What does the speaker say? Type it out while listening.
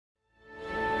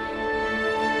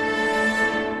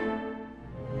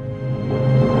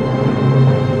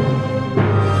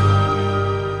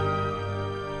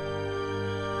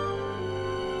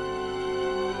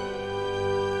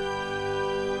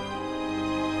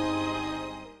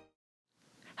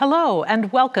Hello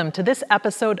and welcome to this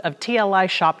episode of TLI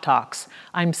ShopTalks.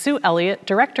 I'm Sue Elliott,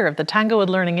 Director of the Tanglewood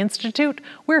Learning Institute.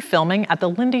 We're filming at the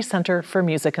Linde Center for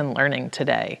Music and Learning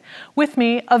today. With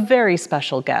me, a very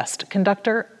special guest,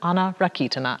 conductor Anna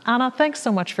Rakitina. Anna, thanks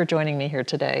so much for joining me here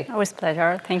today. Always a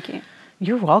pleasure, thank you.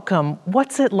 You're welcome.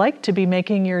 What's it like to be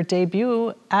making your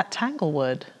debut at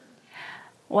Tanglewood?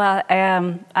 Well,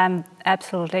 I'm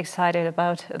absolutely excited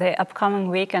about the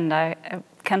upcoming week, and I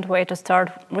can't wait to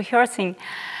start rehearsing.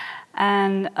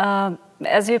 And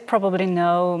as you probably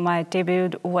know, my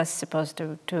debut was supposed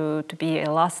to be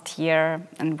last year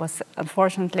and was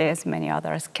unfortunately, as many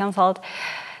others, cancelled.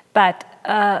 But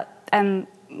I'm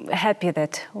happy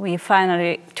that we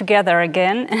finally together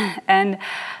again. And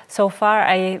so far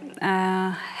I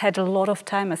had a lot of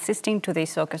time assisting to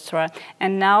this orchestra,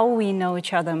 and now we know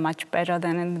each other much better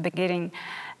than in the beginning.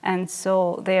 And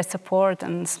so their support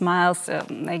and smiles,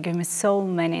 they give me so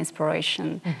many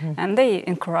inspiration, and they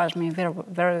encourage me very,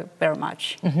 very, very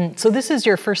much. So this is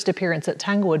your first appearance at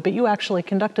Tanglewood, but you actually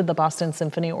conducted the Boston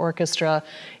Symphony Orchestra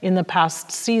in the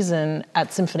past season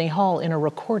at Symphony Hall in a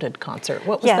recorded concert.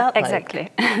 What was that like? Yeah, exactly.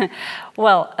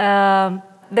 Well,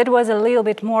 that was a little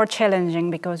bit more challenging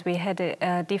because we had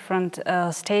a different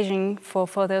staging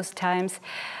for those times.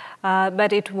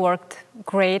 But it worked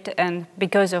great, and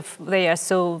because of they are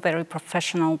so very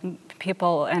professional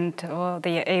people, and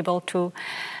they are able to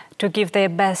give their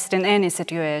best in any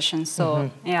situation. So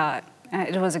yeah,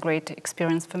 it was a great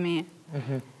experience for me.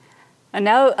 And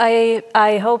now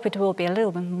I hope it will be a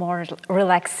little bit more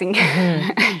relaxing.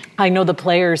 I know the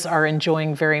players are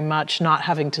enjoying very much not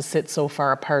having to sit so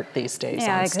far apart these days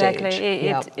on stage.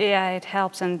 Exactly. It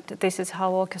helps, and this is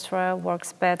how orchestra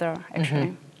works better,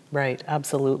 actually. Right,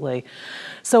 absolutely.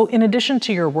 So in addition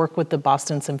to your work with the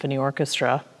Boston Symphony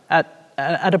Orchestra,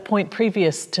 at a point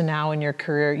previous to now in your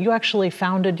career, you actually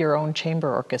founded your own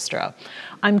chamber orchestra.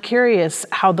 I'm curious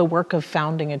how the work of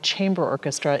founding a chamber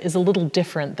orchestra is a little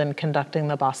different than conducting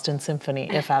the Boston Symphony,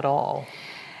 if at all.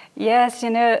 Yes, you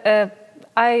know,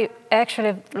 I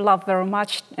actually love very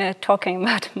much talking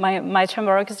about my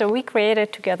chamber orchestra. We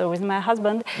created together with my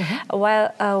husband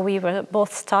while we were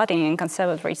both studying in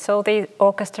conservatory. So the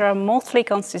orchestra mostly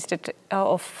consisted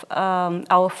of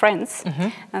our friends,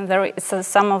 and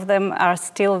some of them are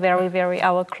still very, very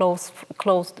our close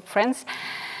friends.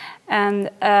 And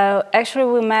actually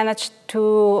we managed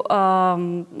to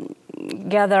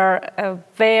gather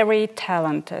very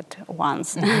talented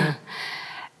ones.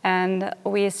 And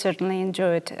we certainly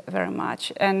enjoyed it very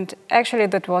much. And actually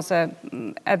that was at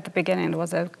the beginning, it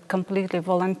was a completely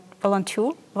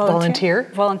volunteer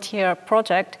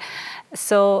project.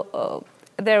 So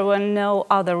there were no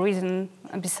other reason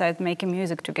besides making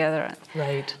music together.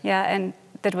 Right. Yeah, and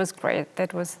that was great.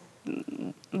 That was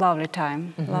lovely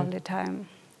time, lovely time.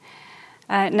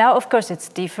 Now, of course, it's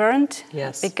different.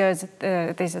 Yes. Because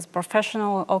this is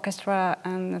professional orchestra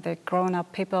and the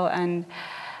grown-up people, and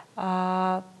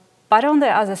but on the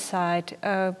other side,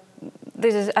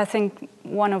 this is, I think,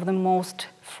 one of the most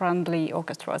friendly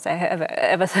orchestras I have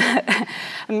ever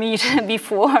met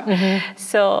before.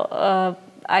 So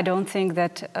I don't think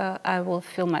that I will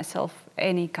feel myself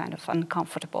any kind of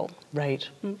uncomfortable. Right,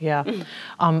 yeah.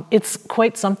 It's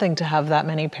quite something to have that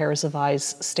many pairs of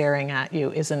eyes staring at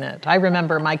you, isn't it? I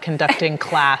remember my conducting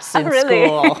class in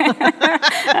school.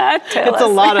 It's a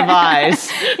lot of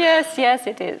eyes. Yes,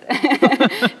 it is.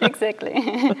 Exactly.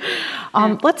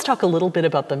 Let's talk a little bit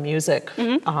about the music.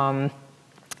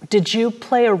 Did you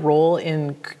play a role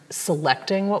in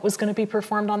selecting what was going to be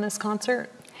performed on this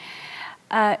concert?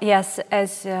 Yes,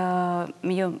 as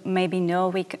you maybe know,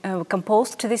 we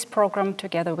composed this program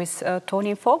together with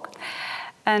Tony Fogg,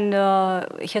 and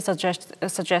he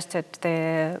suggested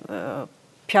the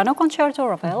piano concerto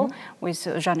Ravel with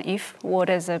Jean-Yves, what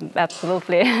is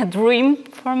absolutely a dream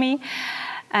for me.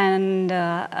 And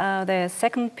the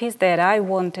second piece that I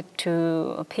wanted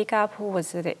to pick up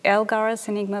was the Elgar's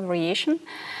Enigma Variation.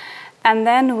 And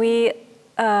then we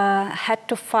had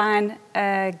to find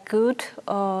a good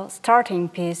starting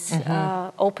piece,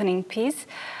 opening piece,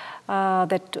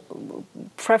 that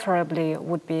preferably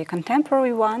would be a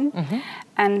contemporary one.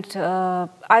 And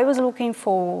I was looking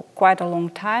for quite a long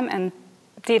time and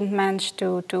didn't manage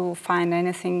to find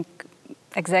anything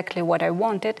exactly what I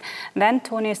wanted. Then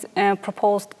Tony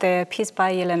proposed the piece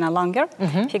by Elena Langer,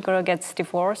 Figaro Gets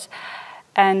Divorced,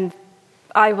 and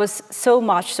I was so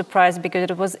much surprised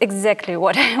because it was exactly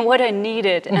what I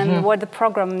needed and what the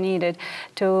program needed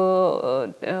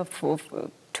to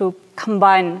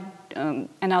combine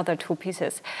another two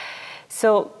pieces.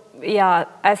 So yeah,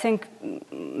 I think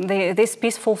this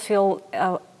piece fulfilled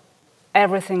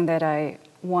everything that I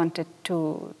wanted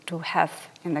to have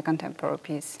in the contemporary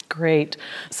piece. Great.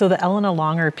 So the Elena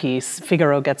Langer piece,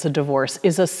 Figaro Gets a Divorce,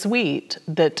 is a suite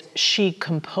that she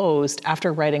composed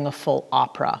after writing a full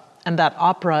opera. And that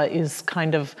opera is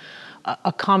kind of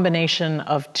a combination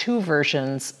of two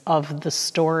versions of the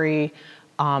story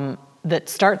that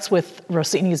starts with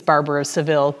Rossini's Barber of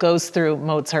Seville, goes through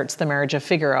Mozart's The Marriage of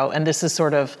Figaro, and this is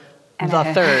sort of the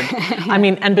third. I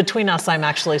mean, and between us, I'm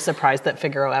actually surprised that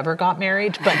Figaro ever got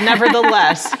married, but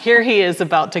nevertheless, here he is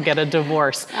about to get a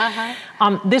divorce.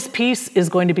 This piece is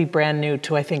going to be brand new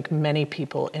to, I think, many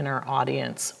people in our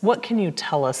audience. What can you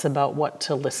tell us about what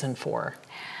to listen for?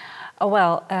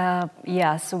 Well,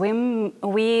 yes, we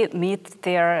meet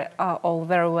there all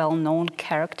very well-known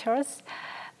characters,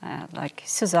 like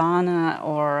Susanna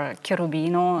or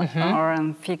Cherubino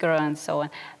or Figaro and so on,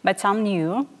 but some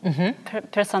new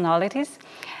personalities.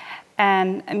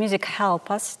 And music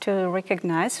helps us to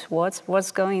recognize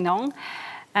what's going on.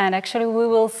 And actually, we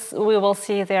will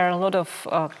see there a lot of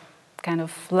kind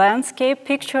of landscape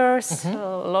pictures, a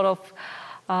lot of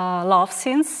love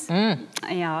scenes.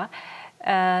 Yeah.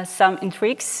 Some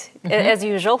intrigues, as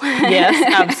usual.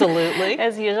 Yes, absolutely.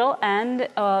 As usual, and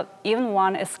even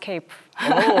one escape.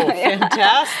 Oh,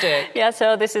 fantastic. Yeah,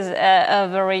 so this is a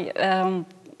very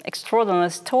extraordinary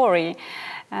story,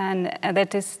 and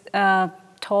that is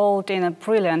told in a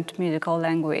brilliant musical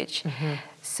language.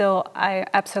 So I'm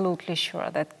absolutely sure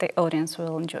that the audience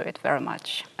will enjoy it very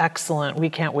much. Excellent. We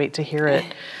can't wait to hear it.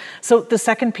 So the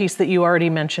second piece that you already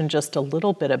mentioned just a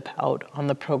little bit about on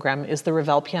the program is the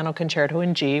Ravel Piano Concerto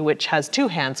in G, which has 2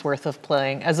 hands worth of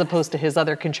playing, as opposed to his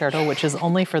other concerto, which is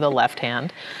only for the left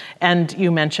hand. And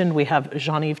you mentioned we have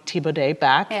Jean-Yves Thibaudet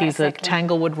back. Yeah, He's a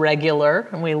Tanglewood regular,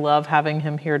 and we love having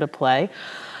him here to play.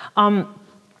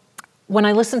 When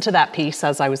I listened to that piece,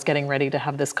 as I was getting ready to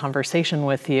have this conversation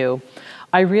with you,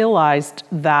 I realized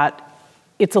that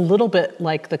it's a little bit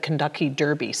like the Kentucky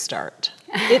Derby start.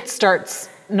 It starts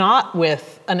not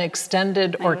with an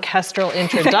extended orchestral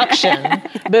introduction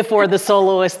before the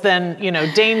soloist then,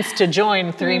 deigns to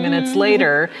join 3 minutes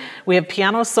later. We have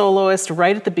piano soloist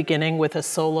right at the beginning with a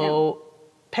solo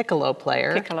piccolo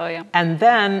player. Piccolo, yeah. And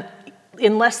then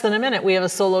in less than a minute, we have a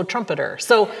solo trumpeter.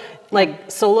 So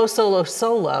like solo, solo,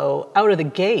 solo out of the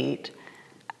gate.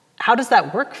 How does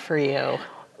that work for you?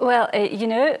 Well,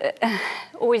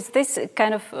 with this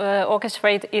kind of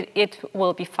orchestrate, it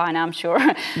will be fine, I'm sure.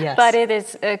 Yes. But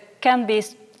it can be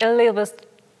a little bit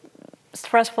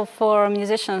stressful for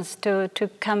musicians to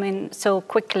come in so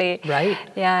quickly. Right.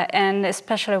 Yeah, and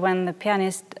especially when the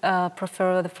pianists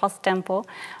prefer the fast tempo,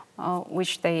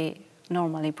 which they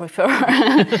normally prefer.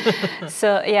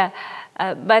 So yeah,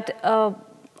 but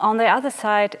on the other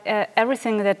side,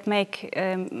 everything that make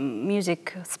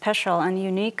music special and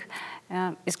unique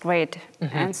is great.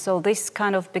 And so this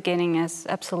kind of beginning is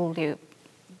absolutely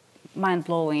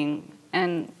mind-blowing.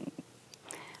 And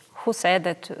who said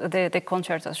that the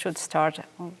concerto should start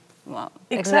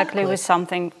exactly with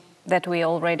something that we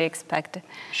already expect?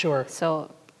 Sure.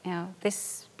 So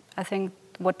this, I think,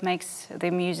 what makes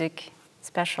the music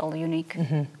special, unique.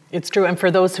 It's true. And for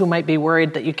those who might be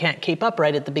worried that you can't keep up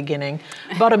right at the beginning,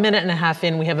 about 1.5 minutes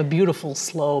in, we have a beautiful,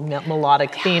 slow,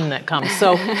 melodic theme that comes.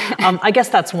 So I guess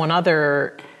that's one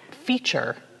other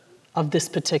feature of this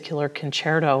particular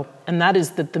concerto, and that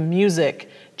is that the music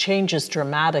changes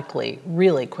dramatically,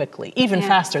 really quickly, even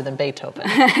faster than Beethoven.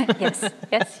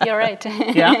 Yes, you're right.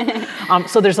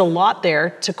 So there's a lot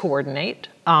there to coordinate.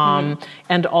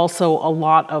 And also a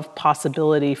lot of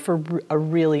possibility for a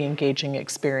really engaging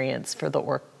experience for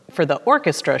the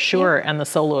orchestra, sure, and the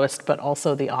soloist, but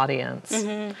also the audience.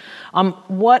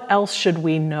 What else should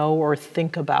we know or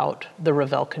think about the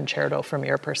Ravel Concerto from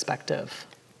your perspective?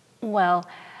 Well,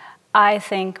 I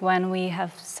think when we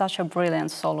have such a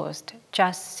brilliant soloist,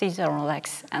 just sit and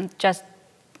relax and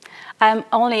I'm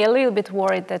only a little bit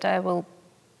worried that I will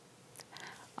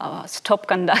stop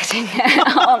conducting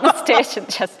on the stage and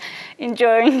just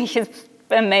enjoying his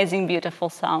amazing, beautiful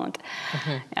sound.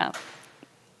 Yeah,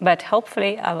 but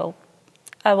hopefully I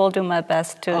will do my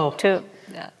best to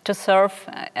serve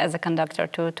as a conductor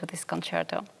to this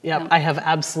concerto. Yeah, I have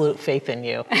absolute faith in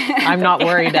you. I'm not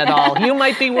worried at all. You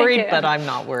might be worried, but I'm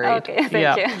not worried. Okay,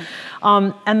 thank you.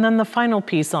 And then the final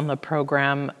piece on the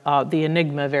program, the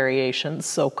Enigma Variations,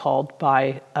 so-called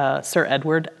by Sir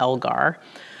Edward Elgar.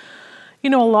 A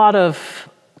lot of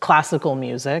classical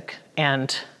music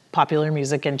and popular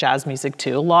music and jazz music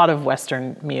too, a lot of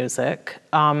Western music,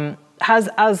 has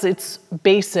as its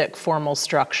basic formal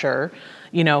structure,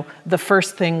 the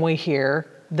first thing we hear,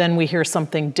 then we hear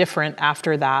something different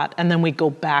after that, and then we go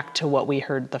back to what we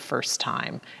heard the first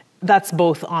time. That's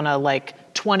both on a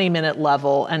 20-minute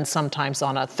level and sometimes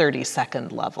on a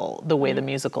 30-second level, the way the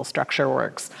musical structure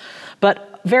works.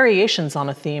 But variations on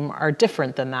a theme are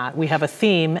different than that. We have a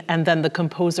theme, and then the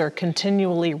composer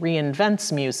continually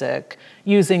reinvents music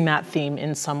using that theme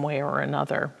in some way or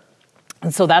another.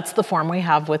 And so that's the form we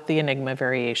have with the Enigma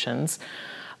variations.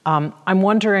 I'm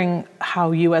wondering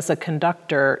how you as a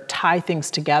conductor tie things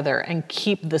together and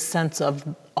keep the sense of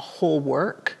a whole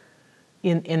work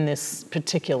in this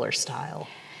particular style.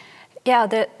 Yeah,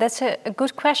 that's a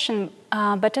good question.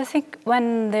 But I think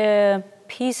when the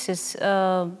piece is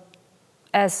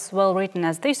as well written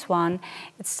as this one,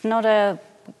 it's not a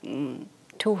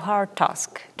too hard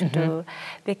task to do,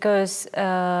 because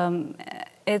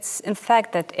it's in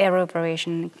fact that every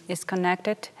variation is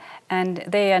connected, and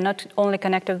they are not only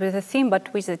connected with the theme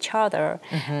but with each other,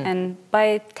 and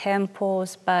by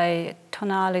tempos, by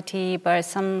tonality, by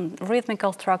some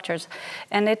rhythmical structures,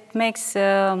 and it makes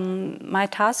my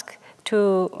task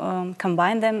to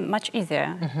combine them much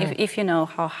easier if you know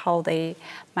how they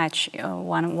match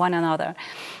one another.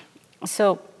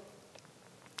 So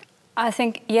I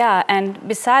think, yeah, and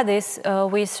beside this,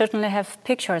 we certainly have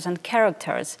pictures and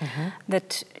characters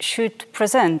that should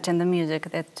present in the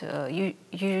music, that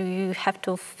you have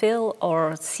to feel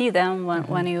or see them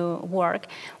when you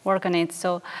work on it.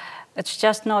 So it's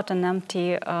just not an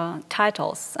empty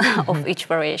titles of each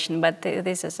variation, but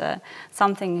this is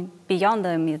something beyond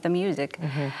the music.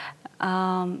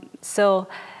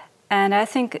 And I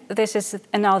think this is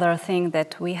another thing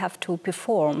that we have to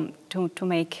perform to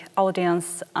make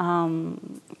audience,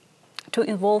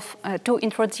 to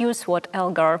introduce what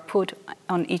Elgar put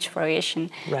on each variation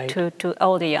to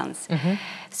audience.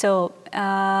 So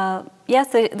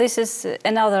yes, this is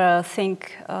another thing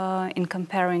in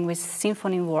comparing with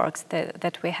symphony works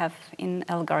that we have in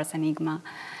Elgar's Enigma.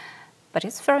 But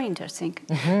it's very interesting.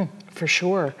 For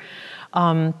sure.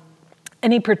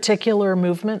 Any particular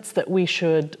movements that we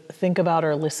should think about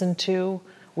or listen to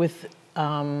with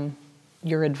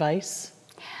your advice?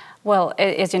 Well,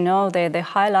 as you know, the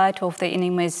highlight of the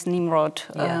Enigma is Nimrod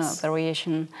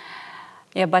variation.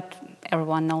 Yeah, but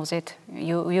everyone knows it.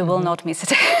 You will not miss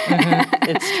it.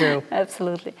 It's true.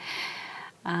 Absolutely.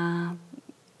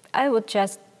 I would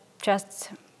just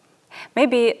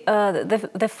maybe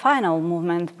the final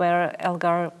movement where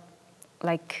Elgar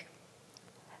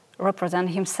represent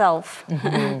himself,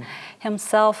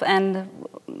 and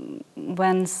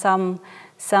when some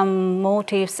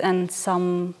motifs and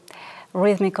some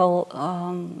rhythmical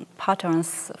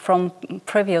patterns from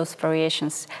previous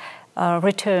variations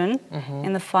return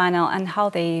in the final, and how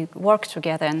they work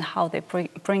together and how they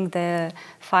bring the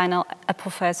final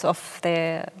apotheosis of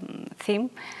the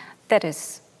theme, that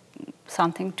is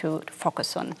something to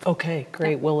focus on. Okay,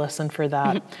 great. We'll listen for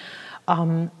that.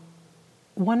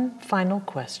 One final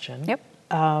question.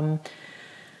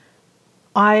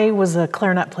 I was a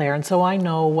clarinet player, and so I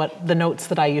know what the notes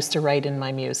that I used to write in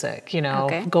my music, you know,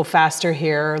 go faster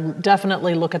here,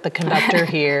 definitely look at the conductor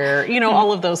here, you know,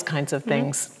 all of those kinds of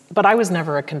things. But I was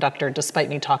never a conductor, despite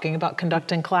me talking about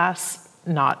conducting class,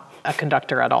 not a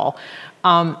conductor at all.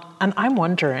 And I'm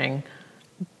wondering,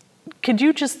 could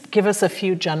you just give us a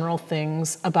few general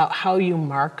things about how you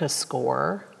mark a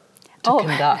score to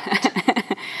conduct?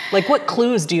 Like, what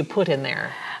clues do you put in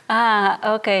there?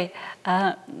 Okay.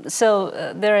 So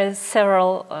there are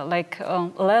several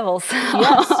levels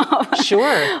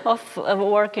of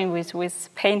working with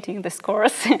painting the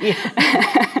scores.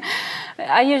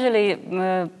 I usually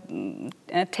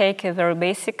take a very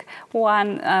basic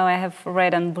one. I have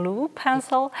red and blue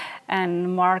pencil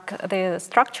and mark the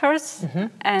structures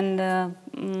and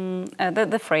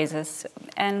the phrases,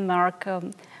 and mark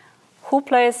who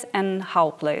plays and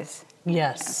how plays.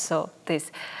 Yes. So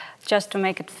this, just to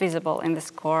make it visible in the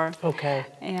score. Okay.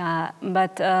 Yeah,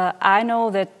 but I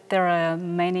know that there are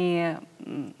many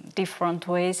different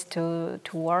ways to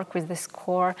work with the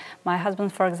score. My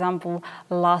husband, for example,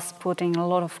 loves putting a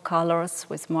lot of colors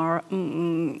with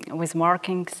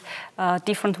markings,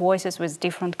 different voices with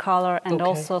different color, and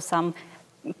also some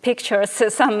pictures,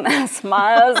 some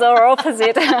smiles or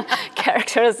opposite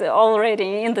characters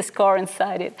already in the score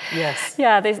inside it. Yes.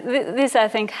 Yeah, this I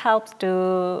think helps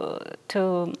to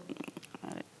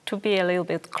be a little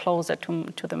bit closer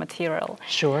to the material.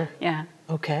 Sure. Yeah.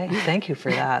 Okay, thank you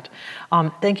for that.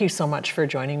 Thank you so much for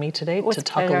joining me today to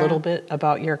talk a little bit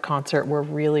about your concert. We're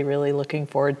really, really looking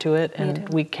forward to it, and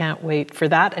we can't wait for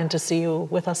that and to see you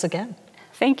with us again.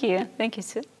 Thank you. Thank you,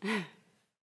 Sue.